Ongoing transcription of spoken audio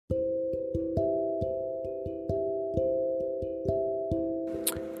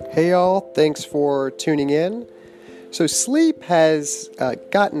Hey y'all, thanks for tuning in. So sleep has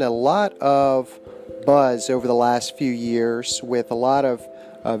gotten a lot of buzz over the last few years with a lot of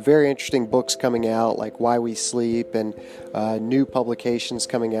very interesting books coming out like Why We Sleep and new publications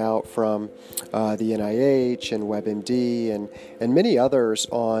coming out from the NIH and WebMD and many others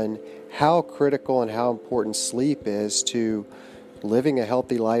on how critical and how important sleep is to living a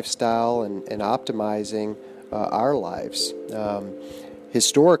healthy lifestyle and optimizing our lives.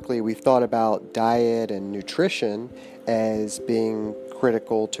 Historically, we've thought about diet and nutrition as being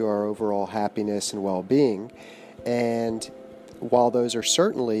critical to our overall happiness and well-being. And while those are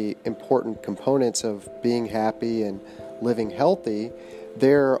certainly important components of being happy and living healthy,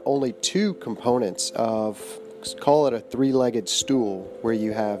 there are only two components of, call it a three-legged stool, where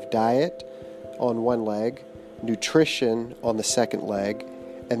you have diet on one leg, nutrition on the second leg,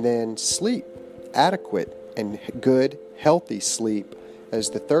 and then sleep, adequate and good, healthy sleep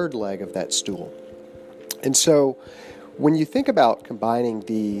as the third leg of that stool. And so when you think about combining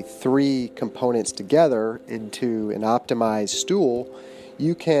the three components together into an optimized stool,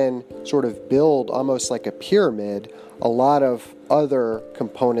 you can sort of build almost like a pyramid a lot of other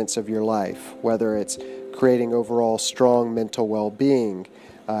components of your life, whether it's creating overall strong mental well-being,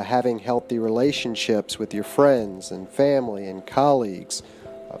 having healthy relationships with your friends and family and colleagues,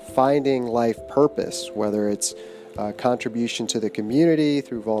 finding life purpose, whether it's contribution to the community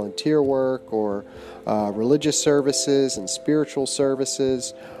through volunteer work or religious services and spiritual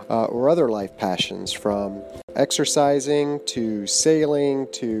services or other life passions, from exercising to sailing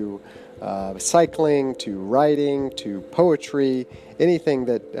to cycling to writing to poetry, anything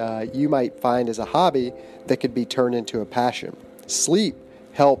that you might find as a hobby that could be turned into a passion. Sleep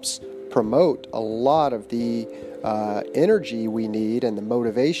helps promote a lot of the energy we need and the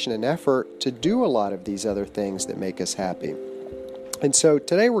motivation and effort to do a lot of these other things that make us happy. And so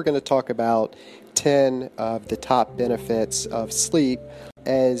today we're going to talk about 10 of the top benefits of sleep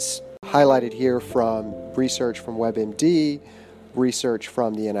as highlighted here from research from WebMD, research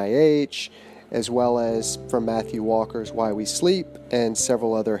from the NIH, as well as from Matthew Walker's Why We Sleep and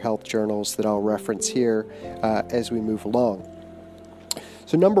several other health journals that I'll reference here as we move along.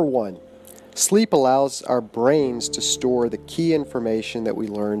 So number one, sleep allows our brains to store the key information that we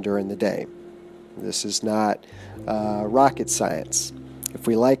learn during the day. This is not rocket science. If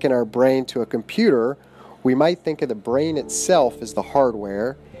we liken our brain to a computer, we might think of the brain itself as the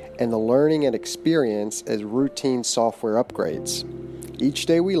hardware and the learning and experience as routine software upgrades. Each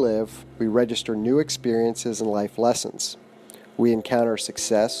day we live, we register new experiences and life lessons. We encounter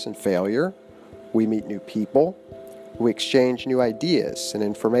success and failure. We meet new people. We exchange new ideas and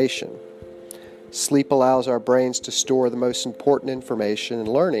information. Sleep allows our brains to store the most important information and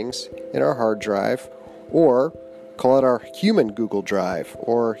learnings in our hard drive, or call it our human Google Drive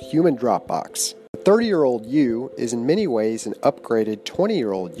or human Dropbox. The 30-year-old you is in many ways an upgraded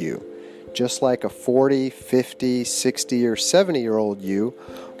 20-year-old you. Just like a 40, 50, 60, or 70-year-old you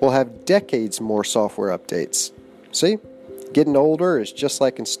will have decades more software updates. See, getting older is just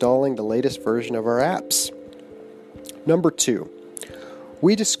like installing the latest version of our apps. Number two,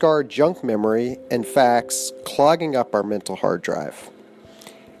 we discard junk memory and facts clogging up our mental hard drive.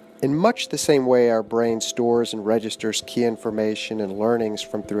 In much the same way our brain stores and registers key information and learnings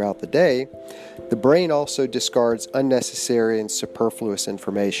from throughout the day, the brain also discards unnecessary and superfluous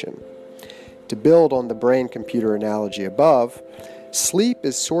information. To build on the brain-computer analogy above, sleep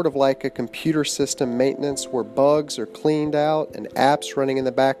is sort of like a computer system maintenance where bugs are cleaned out and apps running in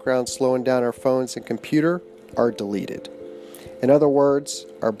the background slowing down our phones and computer are deleted. In other words,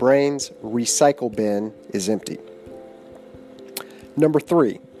 our brain's recycle bin is empty. Number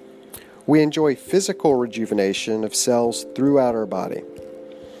three, we enjoy physical rejuvenation of cells throughout our body.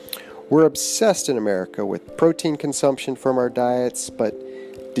 We're obsessed in America with protein consumption from our diets, but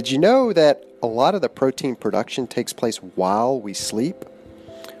did you know that a lot of the protein production takes place while we sleep?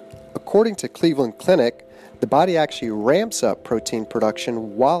 According to Cleveland Clinic, the body actually ramps up protein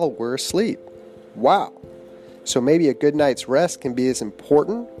production while we're asleep. Wow! So maybe a good night's rest can be as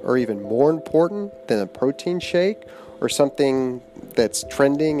important or even more important than a protein shake or something that's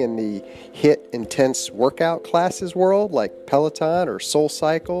trending in the HIIT intense workout classes world like Peloton or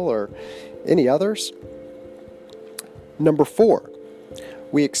SoulCycle or any others. Number four,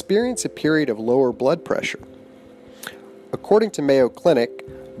 we experience a period of lower blood pressure. According to Mayo Clinic,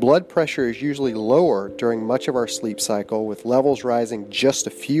 blood pressure is usually lower during much of our sleep cycle, with levels rising just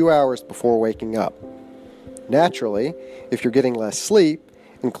a few hours before waking up. Naturally, if you're getting less sleep,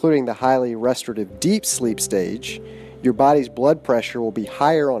 including the highly restorative deep sleep stage, your body's blood pressure will be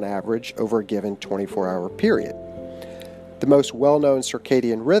higher on average over a given 24-hour period. The most well-known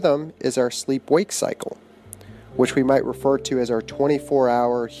circadian rhythm is our sleep-wake cycle, which we might refer to as our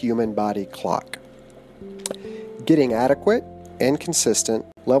 24-hour human body clock. Getting adequate and consistent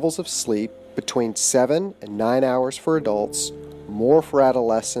levels of sleep between 7 and 9 hours for adults, more for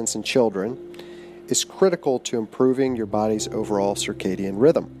adolescents and children, is critical to improving your body's overall circadian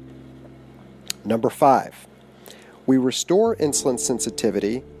rhythm. Number 5, we restore insulin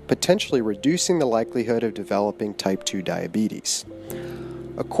sensitivity, potentially reducing the likelihood of developing type 2 diabetes.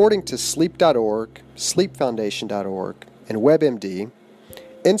 According to sleep.org, sleepfoundation.org, and WebMD,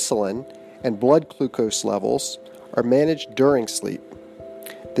 insulin and blood glucose levels are managed during sleep.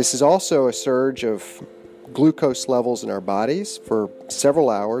 This is also a surge of glucose levels in our bodies for several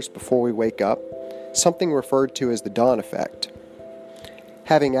hours before we wake up, something referred to as the dawn effect.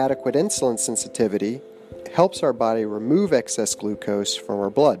 Having adequate insulin sensitivity helps our body remove excess glucose from our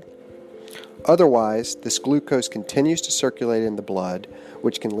blood. Otherwise, this glucose continues to circulate in the blood,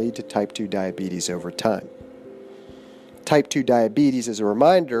 which can lead to type 2 diabetes over time. Type 2 diabetes, as a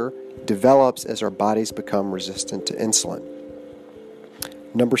reminder, develops as our bodies become resistant to insulin.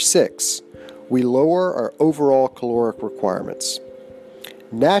 Number 6, we lower our overall caloric requirements.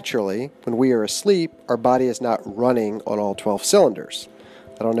 Naturally, when we are asleep, our body is not running on all 12 cylinders.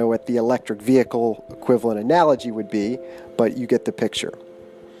 I don't know what the electric vehicle equivalent analogy would be, but you get the picture.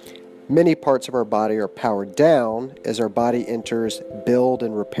 Many parts of our body are powered down as our body enters build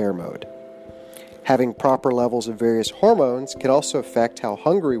and repair mode. Having proper levels of various hormones can also affect how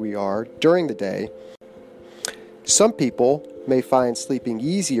hungry we are during the day. Some people may find sleeping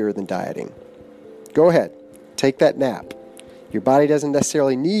easier than dieting. Go ahead, take that nap. Your body doesn't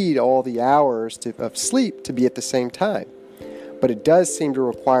necessarily need all the hours of sleep to be at the same time, but it does seem to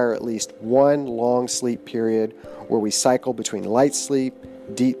require at least one long sleep period where we cycle between light sleep,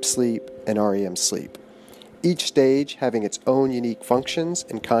 deep sleep, and REM sleep, each stage having its own unique functions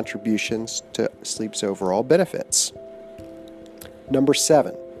and contributions to sleep's overall benefits. Number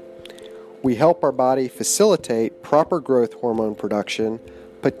 7, we help our body facilitate proper growth hormone production,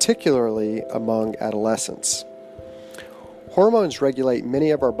 particularly among adolescents. Hormones regulate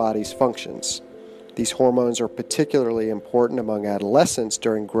many of our body's functions. These hormones are particularly important among adolescents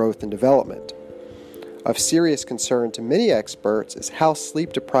during growth and development. Of serious concern to many experts is how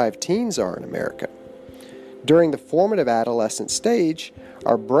sleep-deprived teens are in America. During the formative adolescent stage,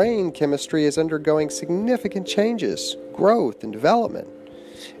 our brain chemistry is undergoing significant changes, growth, and development.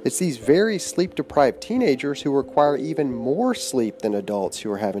 It's these very sleep-deprived teenagers who require even more sleep than adults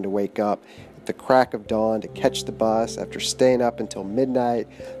who are having to wake up at the crack of dawn to catch the bus after staying up until midnight,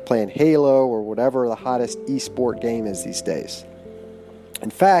 playing Halo or whatever the hottest e-sport game is these days.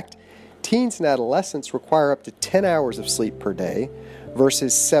 In fact, teens and adolescents require up to 10 hours of sleep per day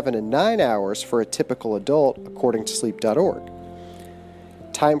versus 7 and 9 hours for a typical adult, according to sleep.org.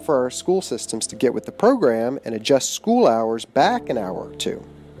 Time for our school systems to get with the program and adjust school hours back an hour or two.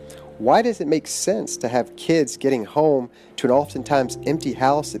 Why does it make sense to have kids getting home to an oftentimes empty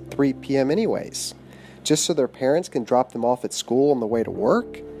house at 3 p.m. anyways? Just so their parents can drop them off at school on the way to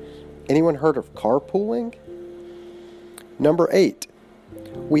work? Anyone heard of carpooling? Number 8,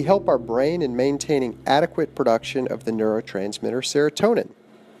 we help our brain in maintaining adequate production of the neurotransmitter serotonin.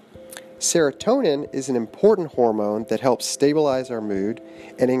 Serotonin is an important hormone that helps stabilize our mood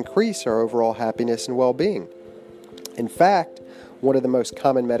and increase our overall happiness and well-being. In fact, one of the most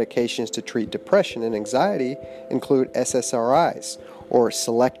common medications to treat depression and anxiety include SSRIs, or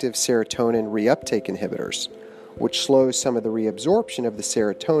selective serotonin reuptake inhibitors, which slows some of the reabsorption of the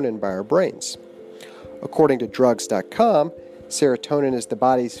serotonin by our brains. According to drugs.com, serotonin is the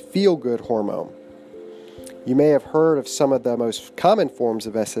body's feel-good hormone. You may have heard of some of the most common forms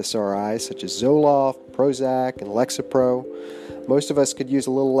of SSRIs, such as Zoloft, Prozac, and Lexapro. Most of us could use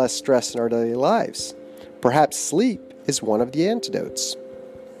a little less stress in our daily lives. Perhaps sleep is one of the antidotes.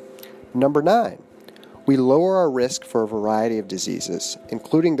 Number 9, we lower our risk for a variety of diseases,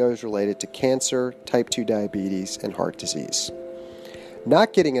 including those related to cancer, type 2 diabetes, and heart disease.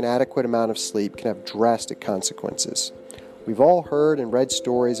 Not getting an adequate amount of sleep can have drastic consequences. We've all heard and read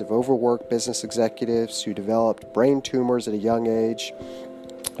stories of overworked business executives who developed brain tumors at a young age,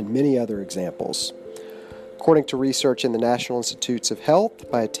 and many other examples. According to research in the National Institutes of Health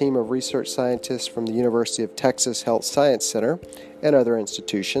by a team of research scientists from the University of Texas Health Science Center and other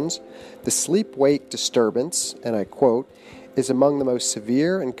institutions, the sleep-wake disturbance, and I quote, is among the most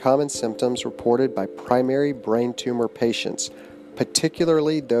severe and common symptoms reported by primary brain tumor patients,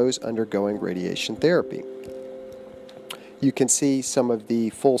 particularly those undergoing radiation therapy. You can see some of the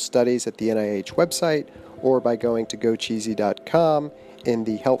full studies at the NIH website or by going to gocheesy.com. In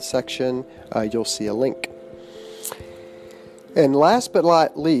the health section, you'll see a link. And last but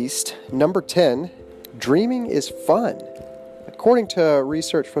not least, number 10, dreaming is fun. According to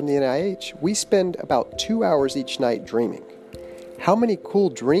research from the NIH, we spend about 2 hours each night dreaming. How many cool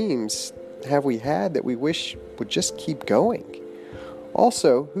dreams have we had that we wish would just keep going?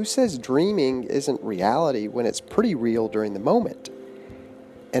 Also, who says dreaming isn't reality when it's pretty real during the moment?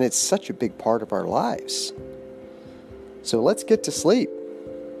 And it's such a big part of our lives. So let's get to sleep.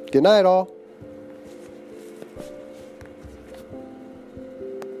 Good night, all.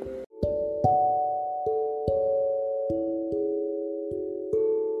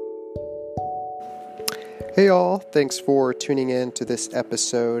 Hey all, thanks for tuning in to this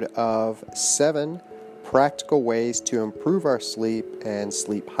episode of 7 Practical Ways to Improve Our Sleep and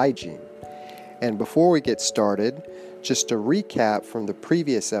Sleep Hygiene. And before we get started, just a recap from the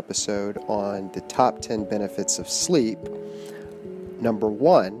previous episode on the top 10 benefits of sleep. Number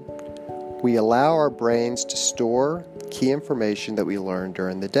 1, we allow our brains to store key information that we learn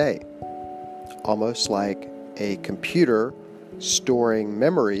during the day, almost like a computer storing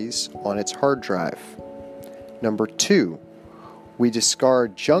memories on its hard drive. Number 2, we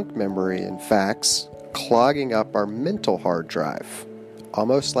discard junk memory and facts, clogging up our mental hard drive,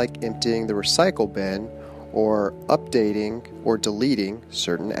 almost like emptying the recycle bin or updating or deleting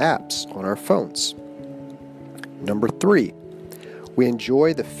certain apps on our phones. Number 3, we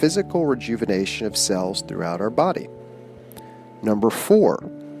enjoy the physical rejuvenation of cells throughout our body. Number 4,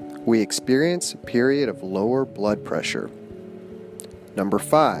 we experience a period of lower blood pressure. Number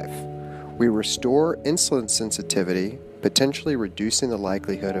 5, we restore insulin sensitivity, potentially reducing the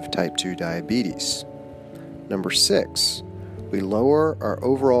likelihood of type 2 diabetes. Number 6, we lower our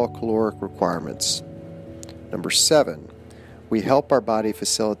overall caloric requirements. Number 7, we help our body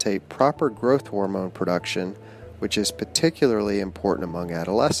facilitate proper growth hormone production, which is particularly important among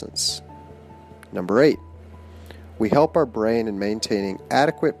adolescents. Number 8, we help our brain in maintaining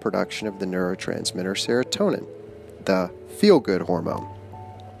adequate production of the neurotransmitter serotonin, the feel-good hormone.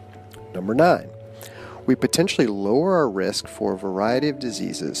 Number 9, we potentially lower our risk for a variety of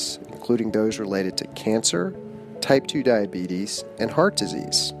diseases, including those related to cancer, type 2 diabetes, and heart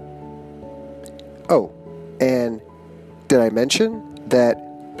disease. Oh, and did I mention that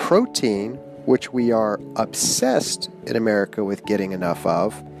protein, which we are obsessed in America with getting enough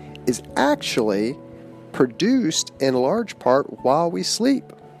of, is actually produced in large part while we sleep?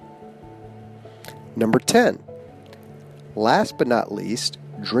 Number 10, last but not least,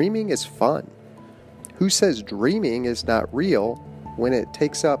 dreaming is fun. Who says dreaming is not real when it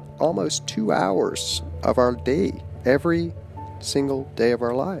takes up almost 2 hours of our day, every single day of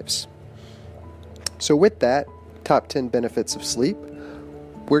our lives? So with that, top 10 benefits of sleep,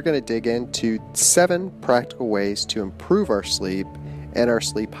 we're going to dig into 7 practical ways to improve our sleep and our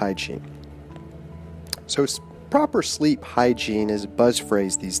sleep hygiene. So proper sleep hygiene is a buzz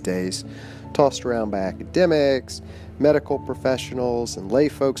phrase these days, tossed around by academics, medical professionals, and lay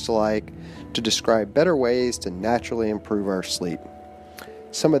folks alike to describe better ways to naturally improve our sleep.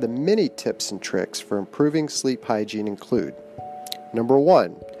 Some of the many tips and tricks for improving sleep hygiene include: number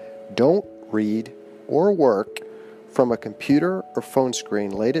 1, don't read or work from a computer or phone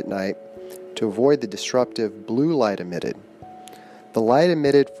screen late at night to avoid the disruptive blue light emitted. The light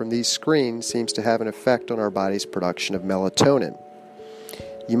emitted from these screens seems to have an effect on our body's production of melatonin.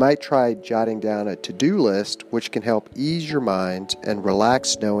 You might try jotting down a to-do list, which can help ease your mind and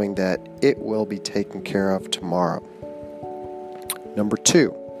relax knowing that it will be taken care of tomorrow. Number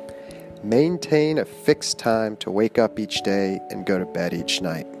 2, maintain a fixed time to wake up each day and go to bed each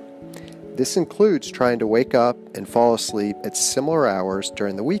night. This includes trying to wake up and fall asleep at similar hours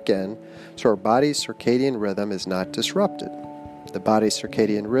during the weekend so our body's circadian rhythm is not disrupted. The body's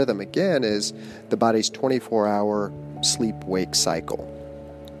circadian rhythm, again, is the body's 24-hour sleep-wake cycle.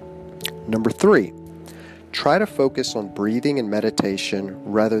 Number 3, try to focus on breathing and meditation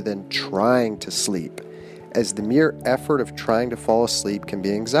rather than trying to sleep, as the mere effort of trying to fall asleep can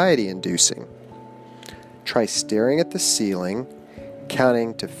be anxiety-inducing. Try staring at the ceiling,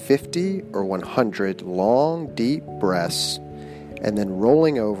 counting to 50 or 100 long, deep breaths, and then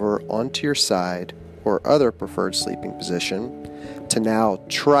rolling over onto your side or other preferred sleeping position to now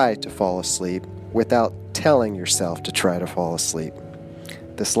try to fall asleep without telling yourself to try to fall asleep.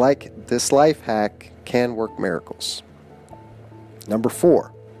 This life hack can work miracles. Number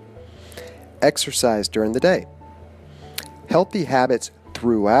 4, exercise during the day. Healthy habits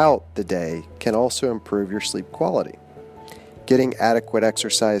throughout the day can also improve your sleep quality. Getting adequate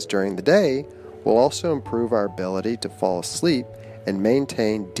exercise during the day will also improve our ability to fall asleep and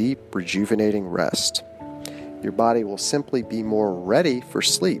maintain deep, rejuvenating rest. Your body will simply be more ready for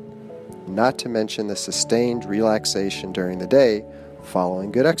sleep. not to mention the sustained relaxation during the day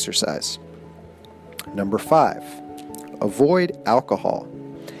following good exercise. Number 5, avoid alcohol.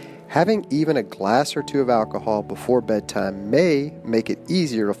 Having even a glass or two of alcohol before bedtime may make it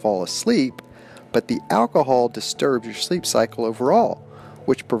easier to fall asleep, but the alcohol disturbs your sleep cycle overall,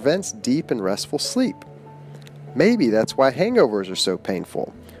 which prevents deep and restful sleep. Maybe that's why hangovers are so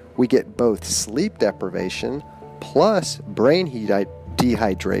painful. We get both sleep deprivation plus brain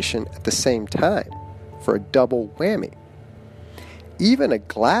dehydration at the same time for a double whammy. Even a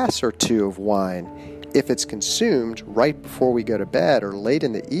glass or two of wine, if it's consumed right before we go to bed or late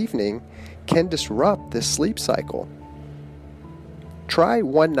in the evening, can disrupt this sleep cycle. Try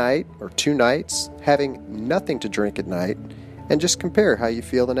one night or 2 nights having nothing to drink at night and just compare how you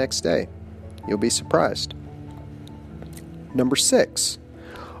feel the next day. You'll be surprised. Number 6,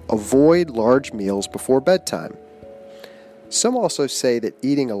 avoid large meals before bedtime. Some also say that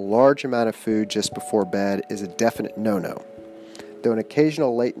eating a large amount of food just before bed is a definite no-no, though an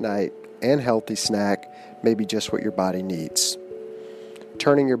occasional late night and healthy snack may be just what your body needs.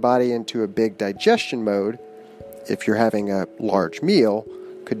 Turning your body into a big digestion mode, if you're having a large meal,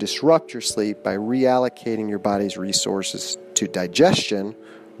 could disrupt your sleep by reallocating your body's resources to digestion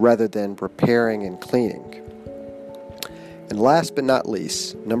rather than repairing and cleaning. And last but not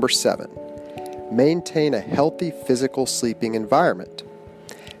least, number 7, maintain a healthy physical sleeping environment.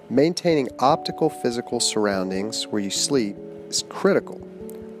 Maintaining optimal physical surroundings where you sleep is critical.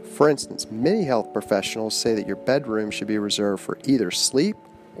 For instance, many health professionals say that your bedroom should be reserved for either sleep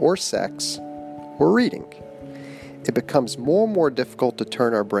or sex or reading. It becomes more and more difficult to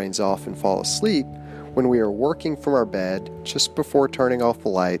turn our brains off and fall asleep when we are working from our bed just before turning off the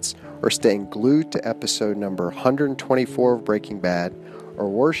lights or staying glued to episode number 124 of Breaking Bad, or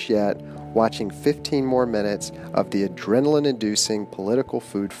worse yet, watching 15 more minutes of the adrenaline-inducing political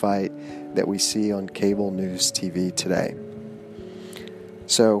food fight that we see on cable news TV today.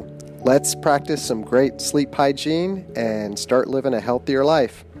 So let's practice some great sleep hygiene and start living a healthier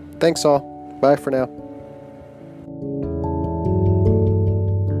life. Thanks all. Bye for now.